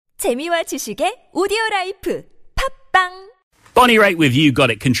재미와 지식의 오디오라이프 팝빵 Bonnie Raitt with You Got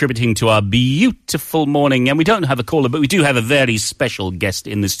It, contributing to our beautiful morning. And we don't have a caller, but we do have a very special guest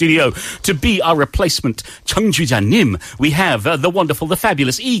in the studio. To be our replacement, Chung Ju-jan-nim, we have the wonderful, the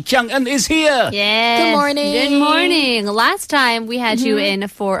fabulous Lee Kyung-eun is here. Yes. Good morning. Good morning. Last time we had you in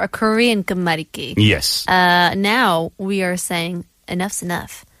for a Korean 끝말잇기. Yes. Now we are saying enough's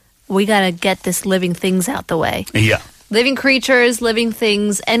enough. We gotta get this living things out the way. Yeah. Living creatures, living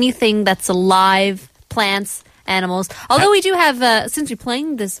things, anything that's alive, plants, animals. Although we do have, since we've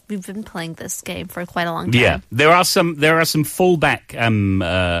been playing this game for quite a long time. Yeah, there are some fallback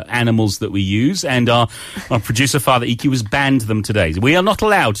animals that we use, and our producer Father Iki has banned them today. We are not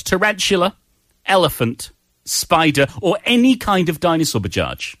allowed tarantula, elephant, spider, or any kind of dinosaur,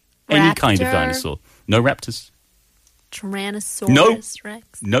 Bajaj. Any kind of dinosaur. No raptors. Tyrannosaurus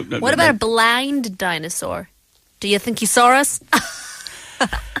Rex. No. What about a blind dinosaur? Do you think he saw us?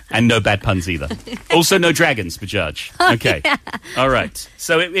 And no bad puns either. Also, no dragons, Bajaj. Okay, yeah. All right.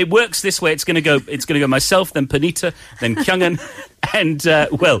 So it works this way. It's going to go myself, then Punita, then Kyung-eun, and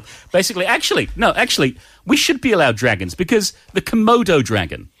actually, we should be allowed dragons because the Komodo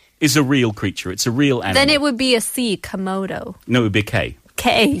dragon is a real creature. It's a real animal. Then it would be a C, Komodo. No, it would be a K.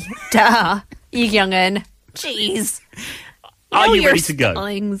 K, duh. Lee Kyung-eun. Jeez. Are you ready to go?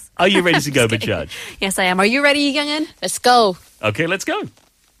 Spellings. Are you ready to go, Bajaj? Yes, I am. Are you ready, Lee Kyung-eun? Let's go. Okay, let's go.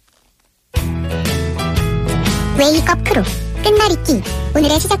 웨이크업 크루 끝말잇기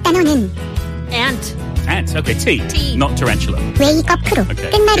오늘의 시작 단어는 Ant. Ant. Okay, T. T. Not tarantula. 웨이크업 크루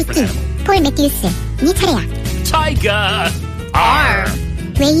Okay, 끝말잇기 different 폴 매튜스 네 차례야. Tiger. R.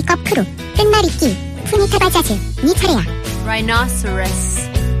 웨이크업 크루 끝말잇기 푸니타 바자즈 네 차례야.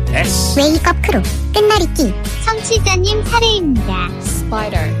 Rhinoceros. S. 웨이크업 크루 끝말잇기 청취자님 차례입니다.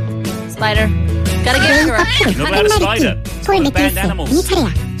 Spider. Spider. Gotta get it 웨이크업 correct. 크루 Not about a spider. 끝말잇기 폴 It's not banned 매튜스 animals. 네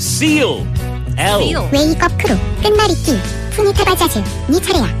차례야. Seal. L. Seal. 웨이크업 크루 끝말잇기 푸니타 바자즈 네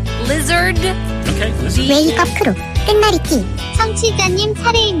차례야. Lizard. Okay. Listen. 웨이크업 크루 끝말잇기 청취자님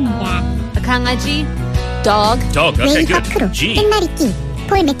차례입니다. A 강아지. Dog. Dog. Okay, 웨이크업 크루 good. G. 끝말잇기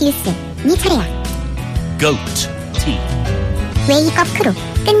폴 매튜스 네 차례야. Goat. T. 웨이크업 크루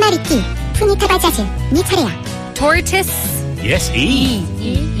끝말잇기 푸니타 바자즈 네 차례야. Tortoise. Yes. E.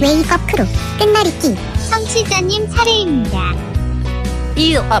 웨이크업 크루 끝말잇기 청취자님 차례입니다.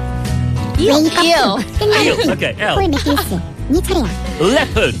 Eel up. 웨이크업 크루 Eel. 끝말잇기 Okay. L. 폴 매튜스 네 차례야.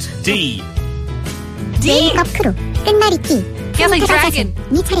 Leopard. D. 웨이크업 크루 끝말잇기 Feels like 푸니타 바자즈 dragon.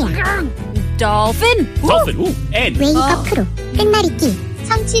 네 차례야. Dolphin. Dolphin. Ooh. N. 웨이크업 크루 끝말잇기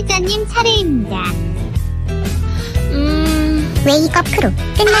청취자님 차례입니다. 웨이크업 크루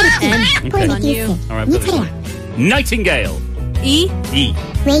끝말잇기 폴 Okay. 매튜스 All right, 네 put this 차례야. way. Nightingale. E. E.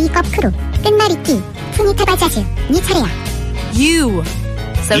 웨이크업 크루 끝말잇기 푸니타 바자즈 네 차례야. U.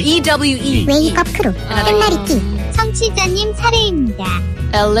 So E-W-E. 웨이크업 크루 끝말잇기 청취자님 차례입니다.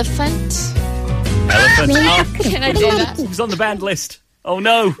 Elephant. Elephant. 웨이크업 크루 Can I do that? 끝말잇기 Who's on the banned list? Oh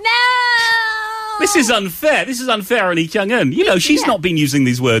no. No! This is unfair. This is unfair on Lee Kyung-eun. You know, she's not been using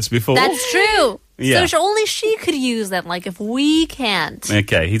these words before. That's true. Yeah. So only she could use them, like if we can't.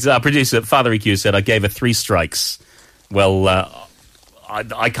 Okay, he's our producer, Father EQ, said I gave her 3 strikes. Well,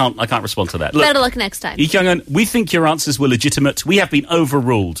 I can't respond to that. Look, Better luck next time. Lee Kyung-eun, we think your answers were legitimate. We have been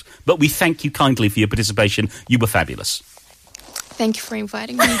overruled, but we thank you kindly for your participation. You were fabulous. Thank you for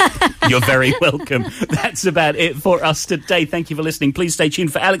inviting me. You're very welcome. That's about it for us today. Thank you for listening. Please stay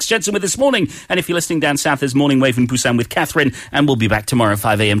tuned for Alex Jensen with This Morning. And if you're listening down south, there's Morning Wave in Busan with Catherine. And we'll be back tomorrow at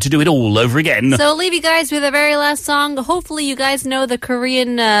 5 a.m. to do it all over again. So I'll leave you guys with the very last song. Hopefully you guys know the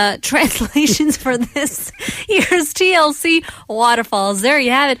Korean translations for this year's TLC Waterfalls. There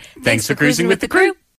you have it. Thanks for cruising with the crew.